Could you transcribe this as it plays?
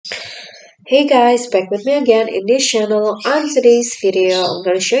Hey guys, back with me again in this channel. On today's video, I'm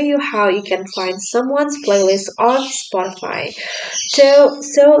going to show you how you can find someone's playlist on Spotify. So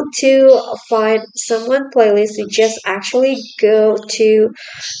to find someone playlist, you just actually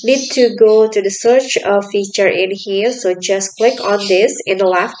need to go to the search feature in here. So just click on this in the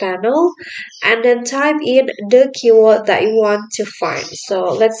left panel and then type in the keyword that you want to find.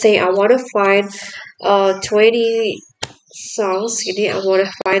 So let's say I want to find 20 songs. I want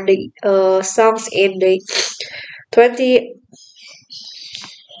to find the songs in the 20.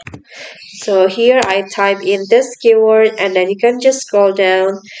 So here I type in this keyword and then you can just scroll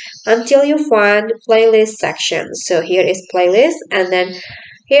down until you find playlist section. So here is playlist, and then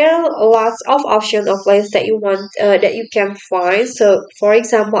here are lots of options of playlists that you want that you can find. So for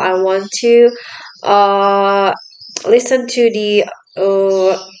example, I want to uh, listen to the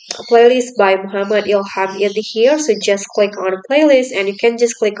playlist by Muhammad Ilham in the here. So just click on playlist and you can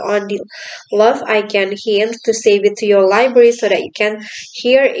just click on the love icon here to save it to your library so that you can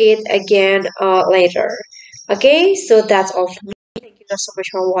hear it again later. Okay, so that's all for me. Thank you guys so much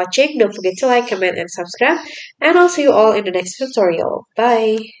for watching. Don't forget to like, comment, and subscribe. And I'll see you all in the next tutorial.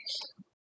 Bye.